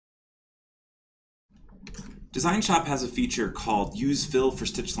DesignShop has a feature called use fill for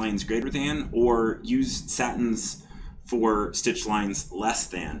stitch lines greater than, or use satins for stitch lines less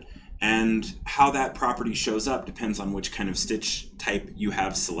than. And how that property shows up depends on which kind of stitch type you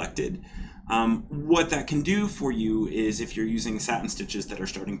have selected. What that can do for you is, if you're using satin stitches that are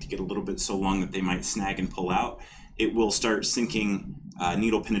starting to get a little bit so long that they might snag and pull out, it will start sinking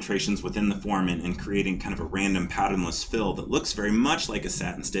needle penetrations within the form and creating kind of a random patternless fill that looks very much like a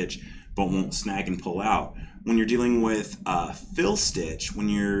satin stitch but won't snag and pull out. When you're dealing with a fill stitch, when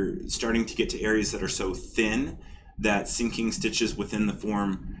you're starting to get to areas that are so thin that sinking stitches within the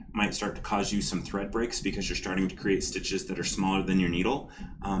form might start to cause you some thread breaks because you're starting to create stitches that are smaller than your needle,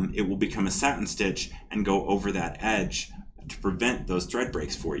 it will become a satin stitch and go over that edge to prevent those thread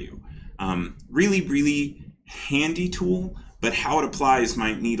breaks for you. Really handy tool, but how it applies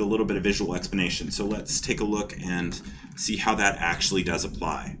might need a little bit of visual explanation. So let's take a look and see how that actually does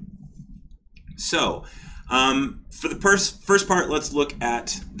apply. So for the first part, let's look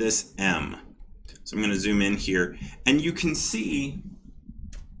at this M. So I'm going to zoom in here, and you can see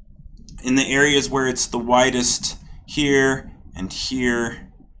in the areas where it's the widest here and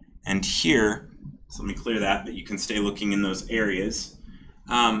here and here. So let me clear that, but you can stay looking in those areas.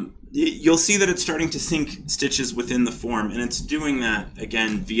 You'll see that it's starting to sink stitches within the form, and it's doing that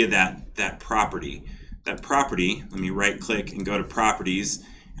again via that property. That property, let me right click and go to properties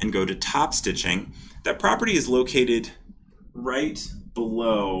and go to top stitching. That property is located right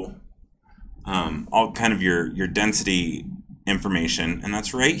below all kind of your density information, and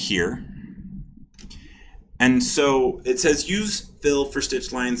that's right here. And so it says use fill for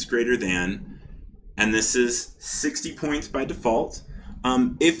stitch lines greater than, and this is 60 points by default.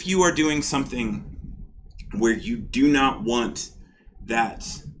 If you are doing something where you do not want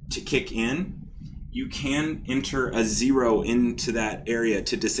that to kick in, you can enter a 0 into that area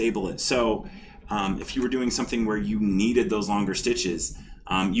to disable it. So if you were doing something where you needed those longer stitches,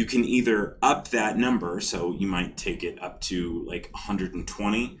 you can either up that number, so you might take it up to like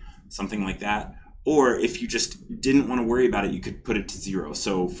 120, something like that, or if you just didn't want to worry about it, you could put it to 0.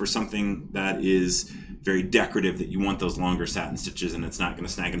 So for something that is very decorative, that you want those longer satin stitches and it's not going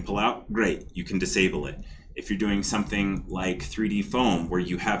to snag and pull out, great, you can disable it. If you're doing something like 3D foam, where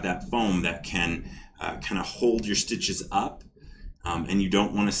you have that foam that can kind of hold your stitches up, and you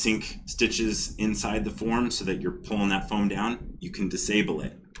don't want to sink stitches inside the form so that you're pulling that foam down, you can disable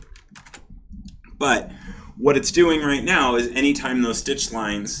it. But what it's doing right now is anytime those stitch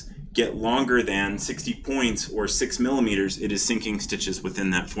lines get longer than 60 points or 6 millimeters, it is sinking stitches within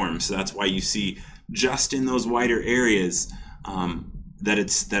that form. So that's why you see just in those wider areas that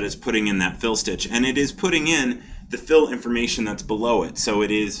it's putting in that fill stitch, and it is putting in the fill information that's below it. So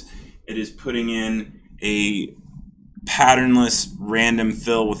it is putting in a patternless random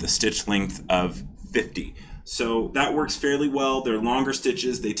fill with a stitch length of 50. So that works fairly well. They're longer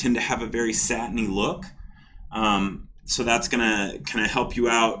stitches. They tend to have a very satiny look. So that's gonna kind of help you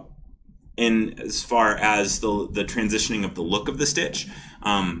out in as far as the transitioning of the look of the stitch.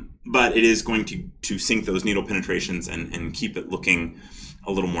 But it is going to sink those needle penetrations and keep it looking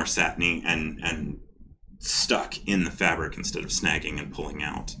a little more satiny and stuck in the fabric instead of snagging and pulling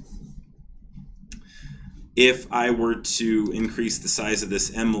out. If I were to increase the size of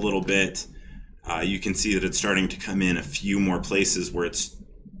this M a little bit, you can see that it's starting to come in a few more places where it's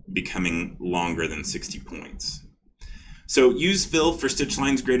becoming longer than 60 points. So use fill for stitch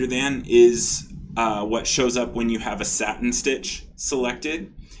lines greater than is what shows up when you have a satin stitch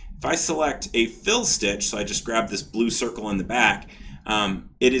selected. If I select a fill stitch, so I just grab this blue circle in the back,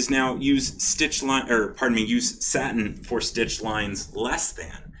 it is now use satin for stitch lines less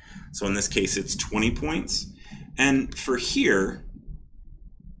than. So in this case, it's 20 points. And for here,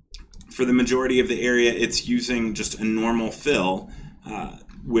 for the majority of the area, it's using just a normal fill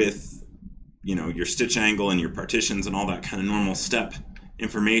with, you know, your stitch angle and your partitions and all that kind of normal step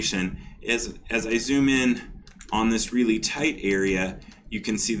information. As I zoom in on this really tight area, you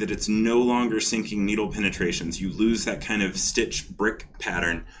can see that it's no longer sinking needle penetrations. You lose that kind of stitch brick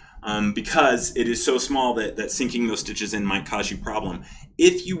pattern because it is so small that sinking those stitches in might cause you problem.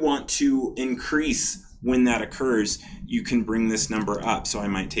 If you want to increase when that occurs, you can bring this number up. So I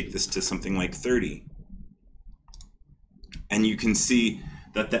might take this to something like 30. And you can see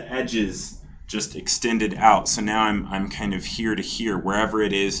that the edges just extended out. So now I'm kind of here to here, wherever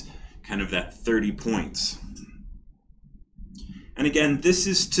it is, kind of that 30 points. And again, this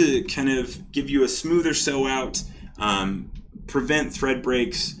is to kind of give you a smoother sew out, prevent thread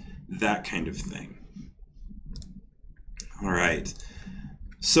breaks, that kind of thing. All right.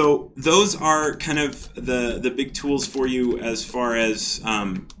 So those are kind of the big tools for you as far as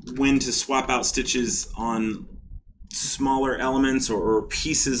when to swap out stitches on smaller elements or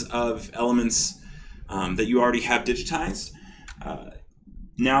pieces of elements that you already have digitized.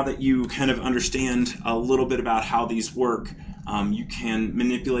 Now that you kind of understand a little bit about how these work, you can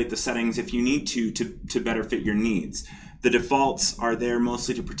manipulate the settings if you need to better fit your needs. The defaults are there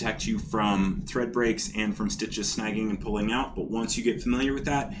mostly to protect you from thread breaks and from stitches snagging and pulling out, but once you get familiar with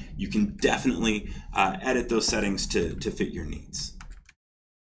that, you can definitely edit those settings to fit your needs.